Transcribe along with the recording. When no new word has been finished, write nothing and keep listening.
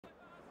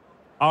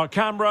Our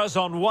cameras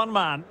on one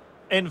man.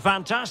 In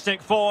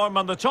fantastic form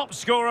and the top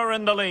scorer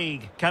in the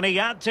league. Can he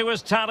add to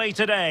his tally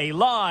today?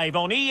 Live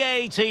on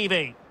EA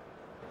TV.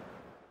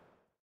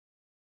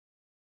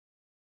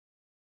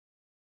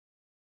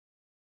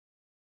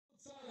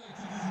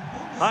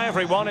 Hi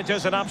everyone, it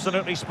is an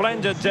absolutely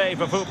splendid day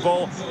for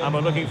football and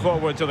we're looking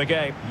forward to the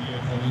game.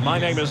 My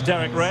name is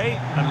Derek Ray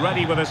and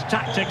ready with his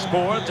tactics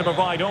board to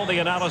provide all the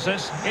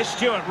analysis is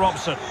Stuart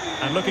Robson.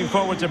 And looking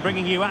forward to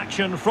bringing you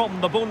action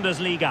from the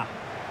Bundesliga.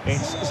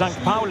 It's St.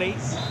 Pauli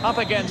up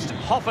against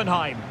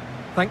Hoffenheim.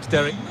 Thanks,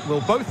 Derek.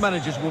 Well, both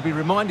managers will be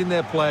reminding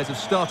their players of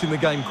starting the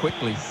game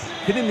quickly,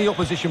 hitting the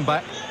opposition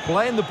back,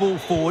 playing the ball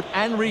forward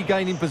and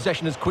regaining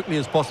possession as quickly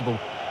as possible.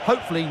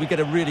 Hopefully we get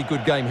a really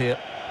good game here.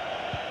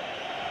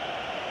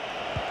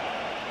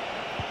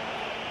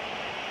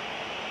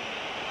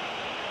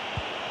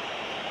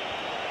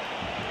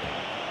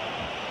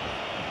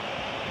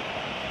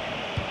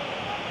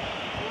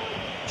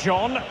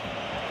 John.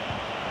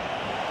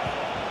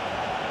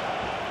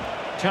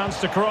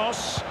 Chance to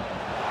cross.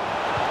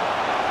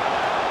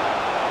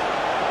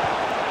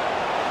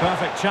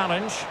 Perfect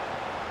challenge.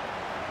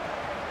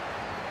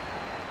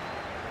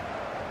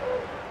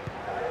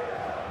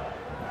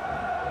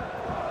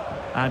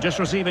 And just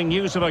receiving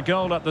news of a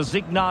goal at the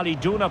Signal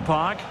Iduna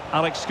Park.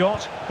 Alex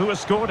Scott, who has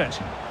scored it?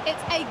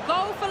 It's a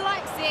goal for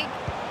Leipzig.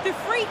 The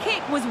free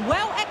kick was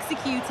well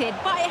executed,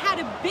 but it had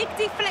a big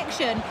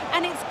deflection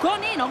and it's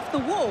gone in off the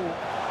wall.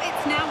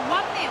 It's now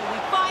 1-0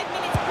 with 5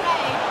 minutes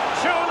played.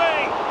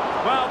 Surely!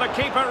 Well, the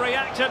keeper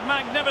reacted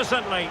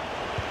magnificently.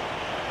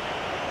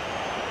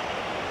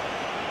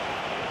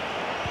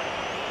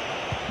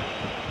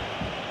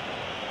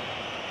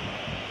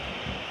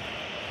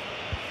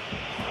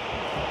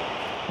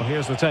 Well,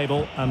 here's the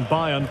table, and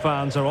Bayern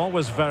fans are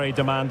always very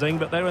demanding,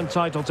 but they're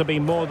entitled to be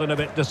more than a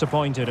bit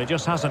disappointed. It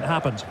just hasn't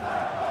happened.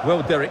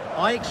 Well, Derek,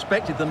 I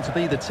expected them to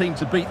be the team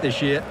to beat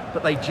this year,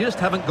 but they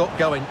just haven't got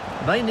going.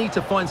 They need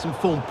to find some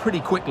form pretty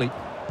quickly.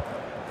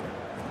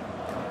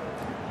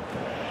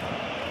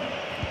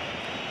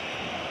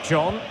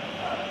 John.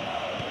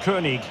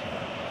 Koenig.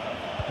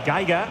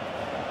 Geiger.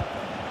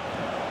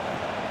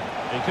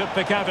 He could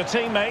pick out a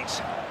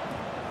teammate.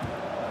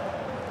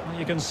 Well,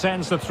 you can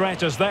sense the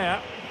threat is there.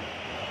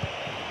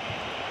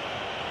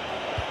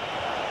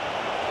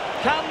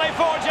 Can they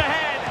forge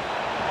ahead?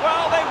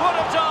 Well, they would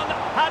have done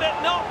had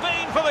it not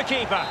been for the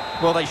keeper.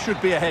 Well, they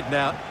should be ahead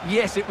now.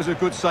 Yes, it was a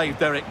good save,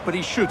 Derek, but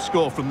he should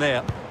score from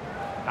there.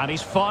 And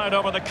he's fired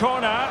over the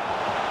corner.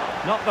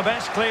 Not the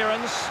best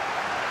clearance.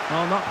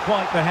 Well, not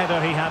quite the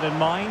header he had in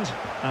mind.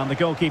 And the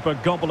goalkeeper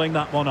gobbling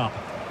that one up.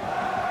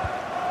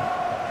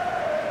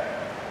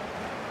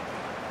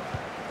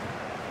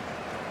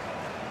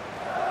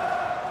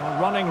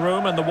 Well, running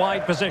room in the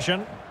wide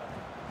position.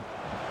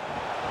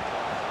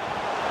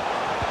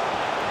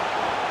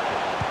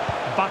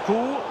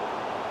 Baku.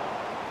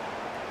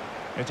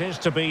 It is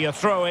to be a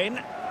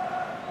throw-in.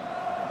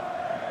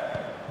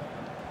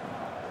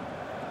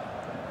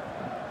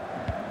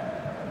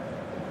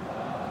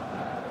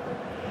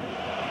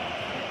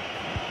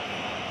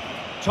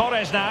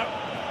 Torres now,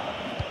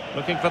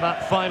 looking for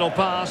that final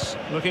pass,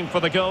 looking for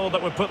the goal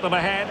that would put them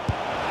ahead.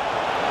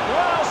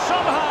 Well,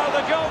 somehow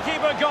the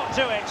goalkeeper got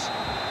to it.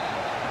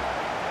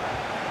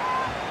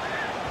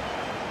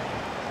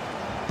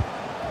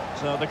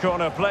 So the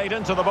corner played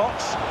into the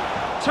box.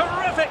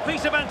 Terrific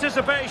piece of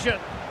anticipation.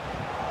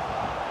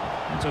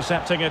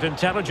 Intercepting it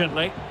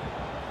intelligently.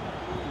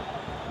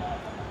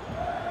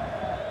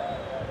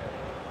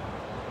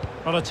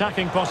 Well,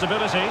 attacking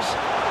possibilities.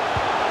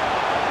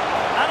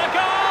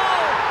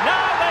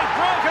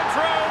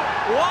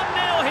 1-0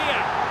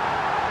 here.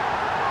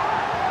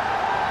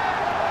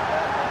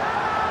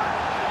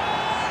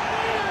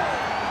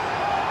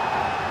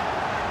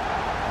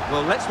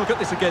 Well, let's look at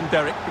this again,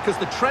 Derek, because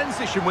the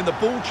transition when the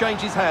ball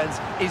changes hands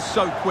is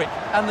so quick,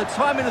 and the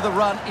timing of the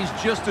run is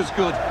just as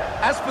good.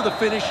 As for the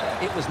finish,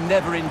 it was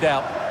never in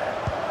doubt.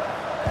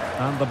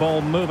 And the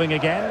ball moving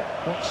again.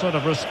 What sort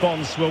of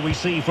response will we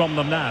see from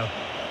them now?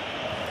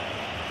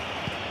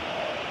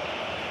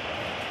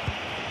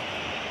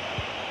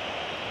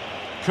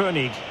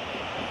 Koenig.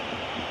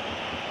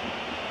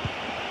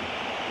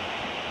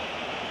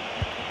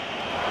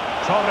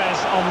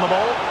 Torres on the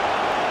ball.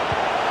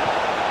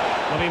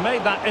 Well, he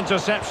made that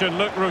interception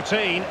look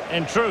routine.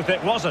 In truth,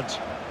 it wasn't.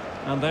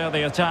 And there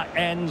the attack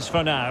ends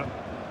for now.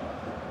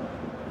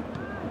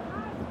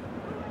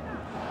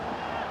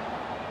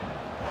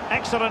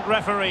 Excellent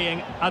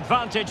refereeing.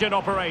 Advantage in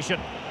operation.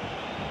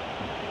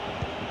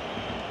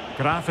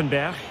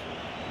 Grafenberg.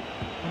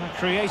 And a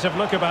creative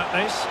look about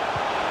this.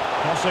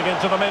 Crossing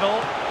into the middle.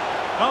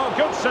 Oh,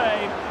 good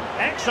save.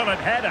 Excellent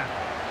header.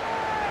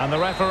 And the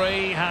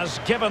referee has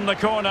given the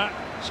corner.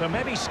 So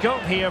maybe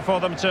scope here for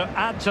them to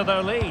add to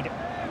their lead.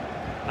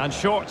 And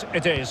short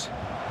it is.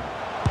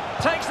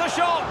 Takes the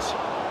shot.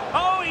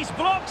 Oh, he's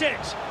blocked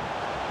it.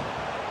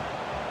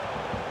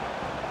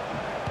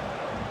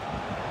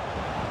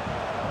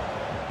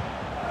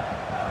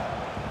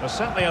 They're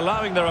certainly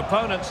allowing their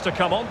opponents to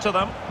come onto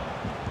them.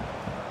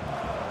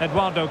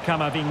 Eduardo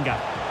Camavinga.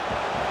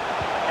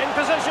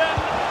 position.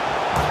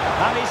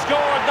 And he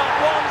scored not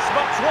once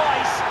but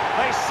twice.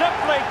 They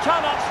simply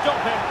cannot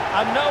stop him.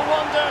 And no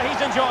wonder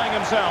he's enjoying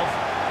himself.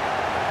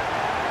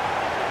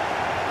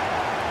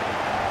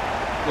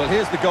 Well,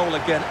 here's the goal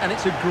again, and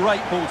it's a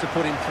great ball to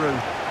put him through.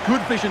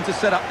 Good vision to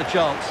set up the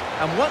chance.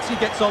 And once he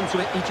gets onto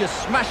it, he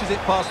just smashes it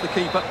past the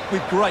keeper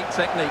with great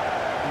technique.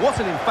 What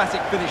an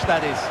emphatic finish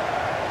that is.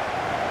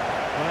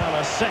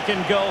 Well, a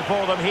second goal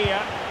for them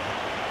here.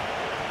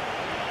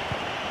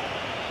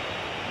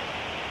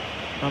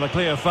 Not a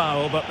clear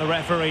foul, but the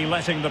referee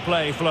letting the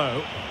play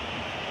flow.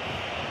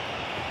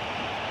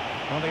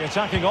 Well, the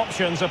attacking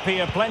options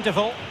appear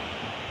plentiful.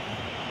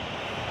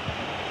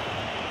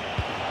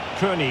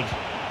 Koenig.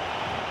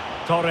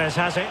 Torres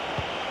has it.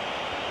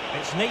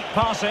 It's neat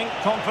passing,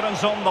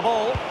 confidence on the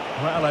ball.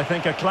 Well, I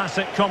think a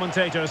classic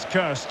commentator's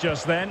curse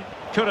just then.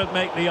 Couldn't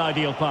make the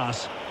ideal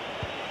pass.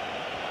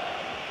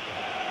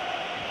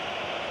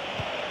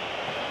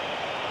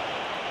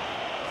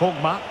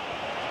 Pogba.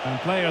 And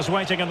players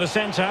waiting in the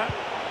centre.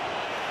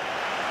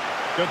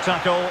 Good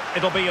tackle,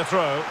 it'll be a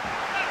throw.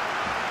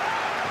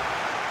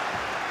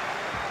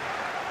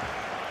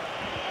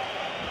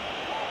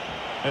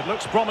 It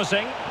looks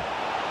promising.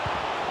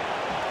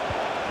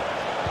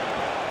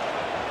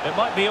 It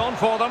might be on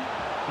for them.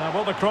 Now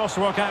will the cross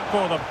work out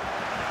for them?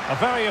 A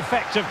very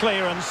effective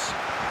clearance.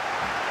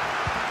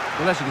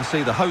 Well, as you can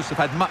see, the hosts have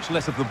had much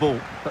less of the ball,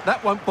 but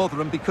that won't bother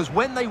them because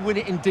when they win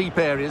it in deep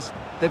areas,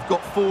 they've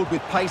got forward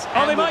with pace.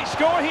 Oh, they might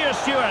score here,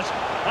 Stuart.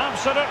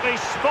 Absolutely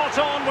spot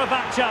on with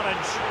that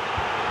challenge.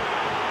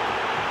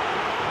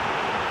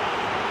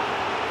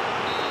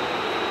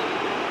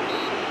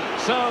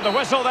 So the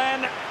whistle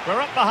then.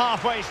 We're at the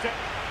halfway stage.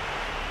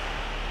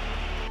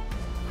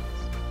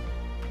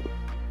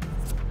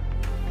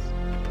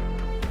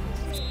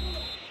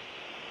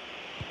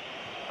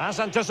 As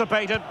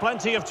anticipated,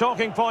 plenty of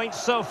talking points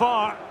so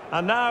far.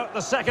 And now the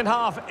second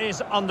half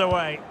is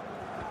underway.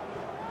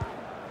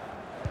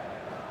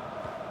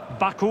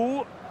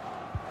 Baku.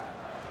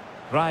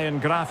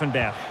 Ryan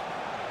Grafenberg.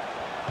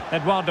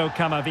 Eduardo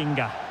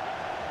Camavinga.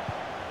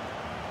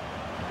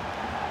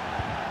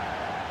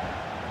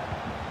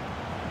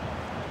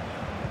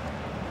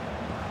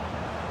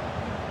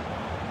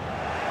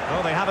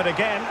 Oh, they have it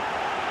again.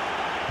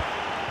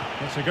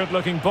 It's a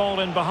good-looking ball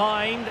in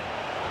behind.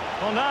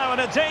 Well, now in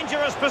a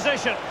dangerous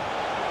position.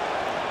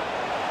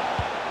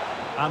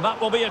 And that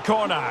will be a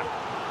corner.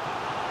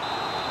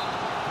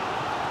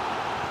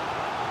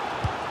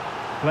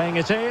 Playing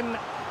it in.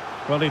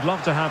 Well, he'd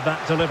love to have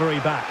that delivery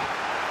back.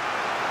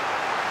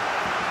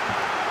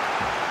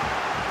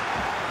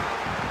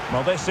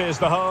 Well, this is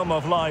the home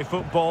of live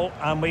football,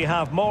 and we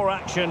have more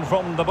action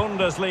from the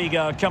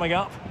Bundesliga coming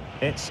up.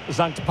 It's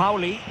St.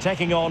 Pauli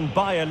taking on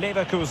Bayer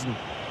Leverkusen.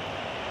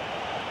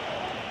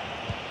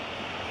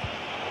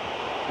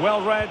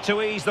 Well read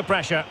to ease the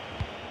pressure.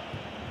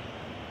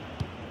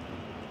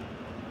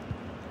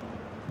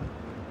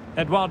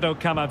 Eduardo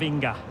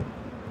Camavinga.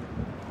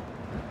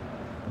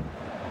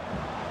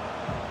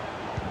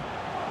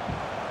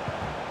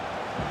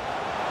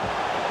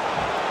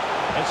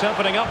 It's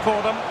opening up for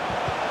them.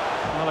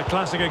 Well, a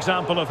classic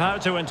example of how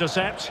to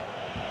intercept.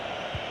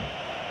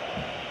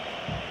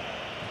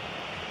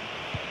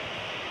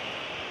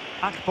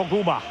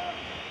 Akpoguma.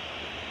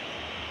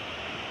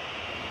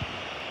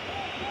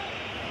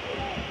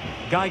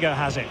 Geiger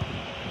has it.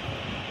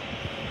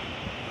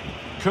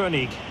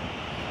 Koenig.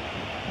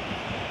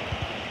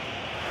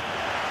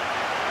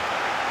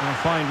 A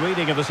fine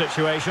reading of the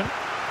situation.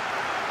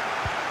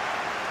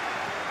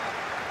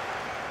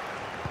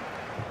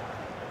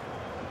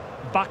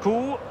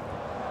 Baku.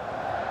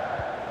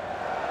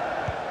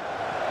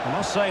 I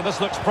must say this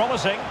looks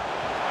promising.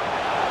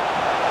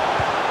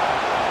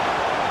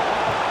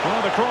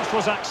 Well, the cross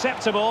was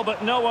acceptable,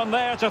 but no one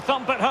there to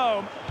thump it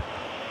home.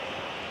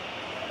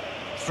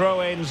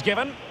 Throw-ins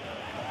given.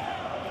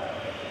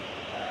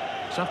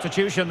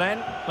 Substitution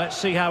then. Let's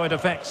see how it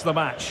affects the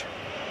match.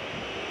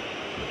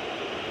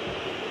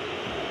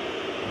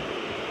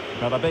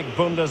 Got a big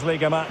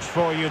Bundesliga match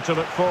for you to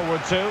look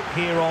forward to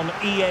here on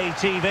EA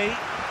TV.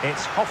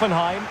 It's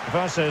Hoffenheim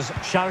versus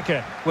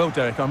Schalke. Well,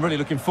 Derek, I'm really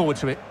looking forward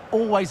to it.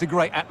 Always a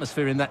great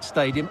atmosphere in that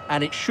stadium,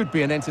 and it should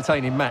be an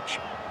entertaining match.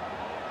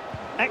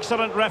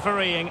 Excellent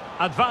refereeing.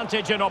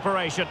 Advantage in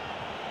operation.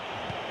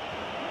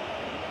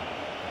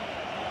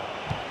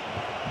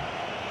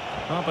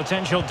 Well,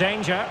 potential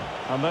danger.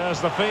 And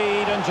there's the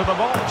feed into the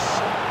box.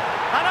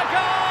 And a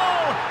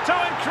goal to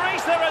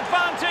increase their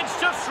advantage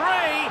to 3.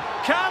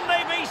 Can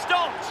they be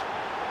stopped?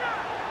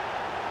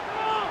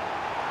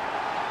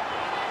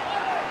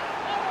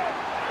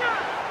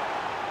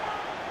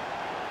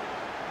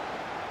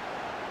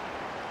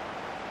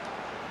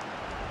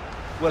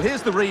 Well,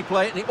 here's the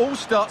replay, and it all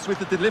starts with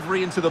the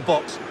delivery into the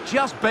box.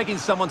 Just begging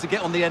someone to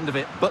get on the end of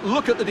it. But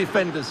look at the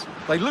defenders.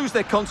 They lose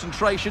their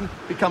concentration,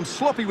 become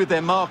sloppy with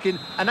their marking,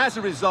 and as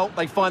a result,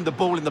 they find the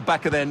ball in the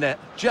back of their net.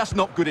 Just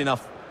not good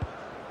enough.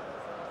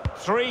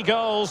 3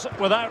 goals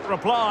without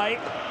reply.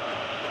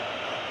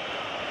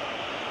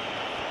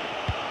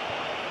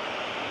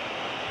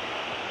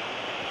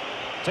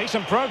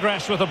 Decent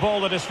progress with the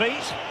ball at his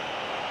feet.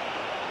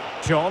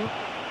 John.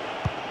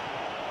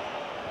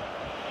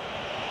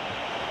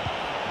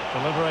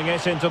 Delivering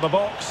it into the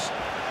box.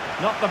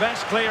 Not the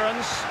best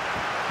clearance.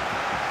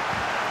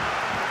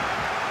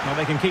 Well,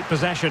 they can keep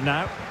possession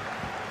now.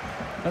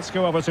 Let's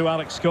go over to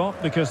Alex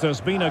Scott because there's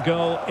been a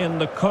goal in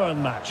the current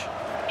match.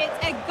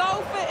 It's a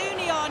goal for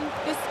Union.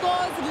 The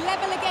score's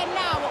level again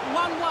now at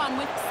 1-1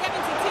 with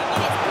 72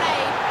 minutes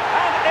played.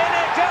 And in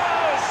it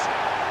goes!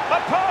 A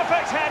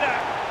perfect header!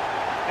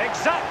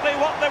 Exactly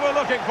what they were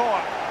looking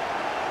for.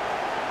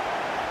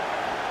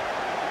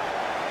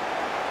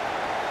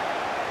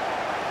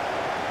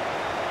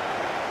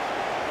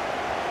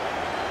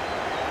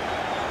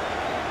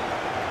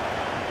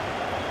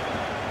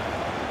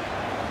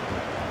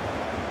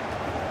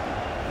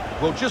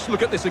 Well, just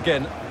look at this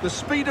again. The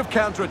speed of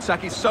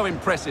counter-attack is so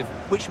impressive,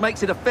 which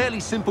makes it a fairly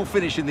simple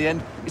finish in the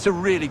end. It's a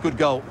really good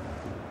goal.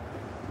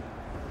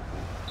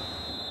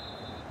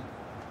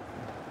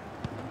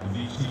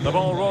 The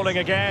ball rolling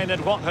again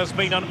in what has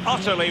been an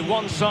utterly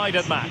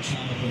one-sided match.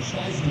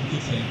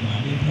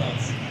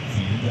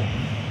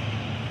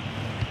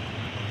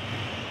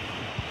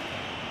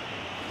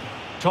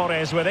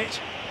 Torres with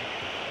it.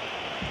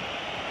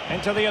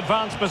 Into the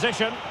advanced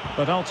position,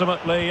 but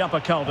ultimately up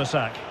a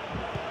cul-de-sac.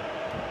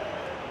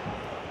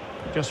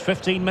 Just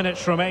 15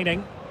 minutes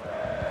remaining.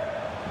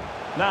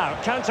 Now,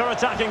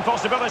 counter-attacking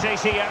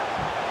possibilities here.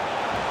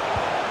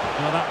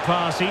 Well, that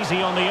pass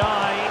easy on the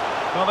eye.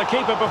 Well, the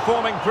keeper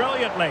performing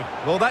brilliantly.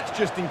 Well, that's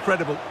just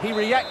incredible. He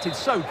reacted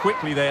so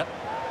quickly there.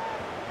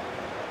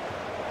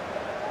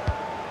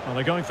 Well,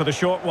 they're going for the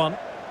short one.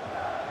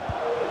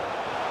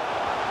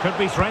 Could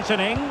be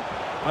threatening.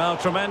 Well,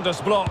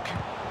 tremendous block.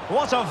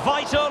 What a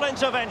vital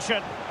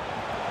intervention.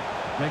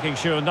 Making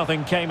sure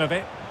nothing came of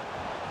it.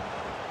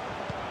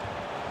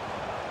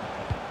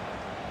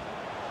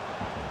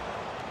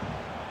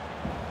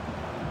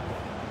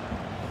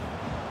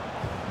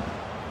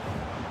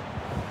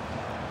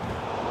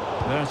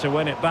 There to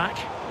win it back.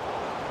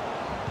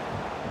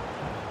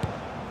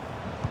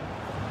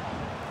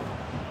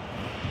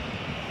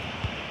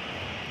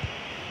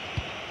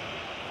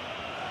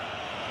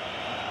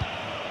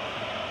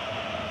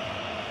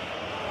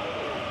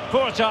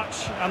 Poor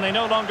touch, and they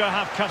no longer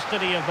have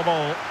custody of the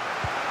ball.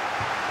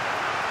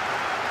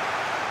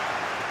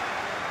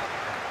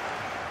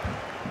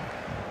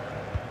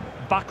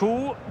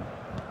 Baku.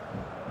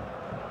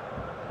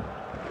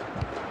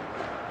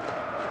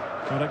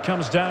 But it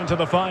comes down to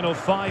the final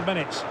 5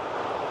 minutes.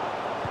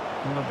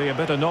 They'll be a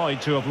bit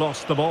annoyed to have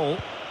lost the ball.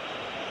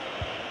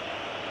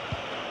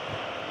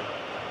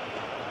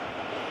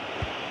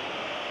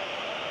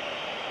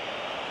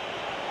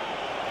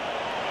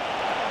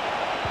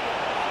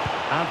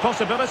 And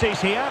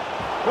possibilities here.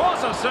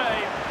 What a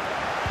save!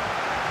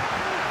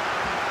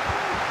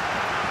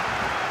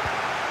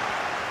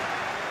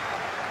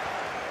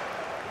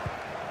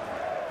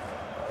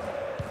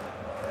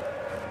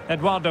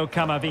 Eduardo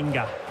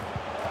Camavinga.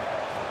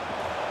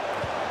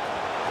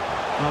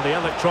 Well, the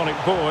electronic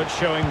board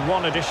showing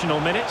 1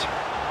 additional minute.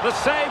 The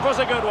save was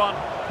a good one.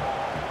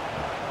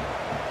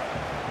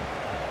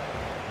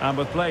 And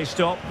with play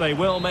stopped, they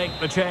will make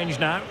the change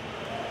now.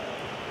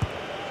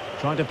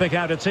 Trying to pick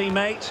out a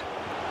teammate.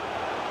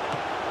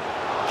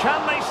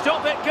 Can they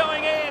stop it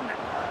going in?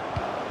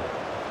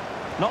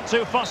 Not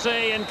too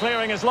fussy in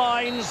clearing his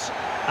lines.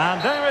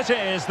 And there it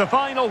is, the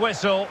final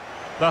whistle.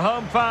 The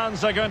home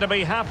fans are going to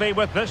be happy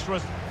with this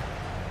result.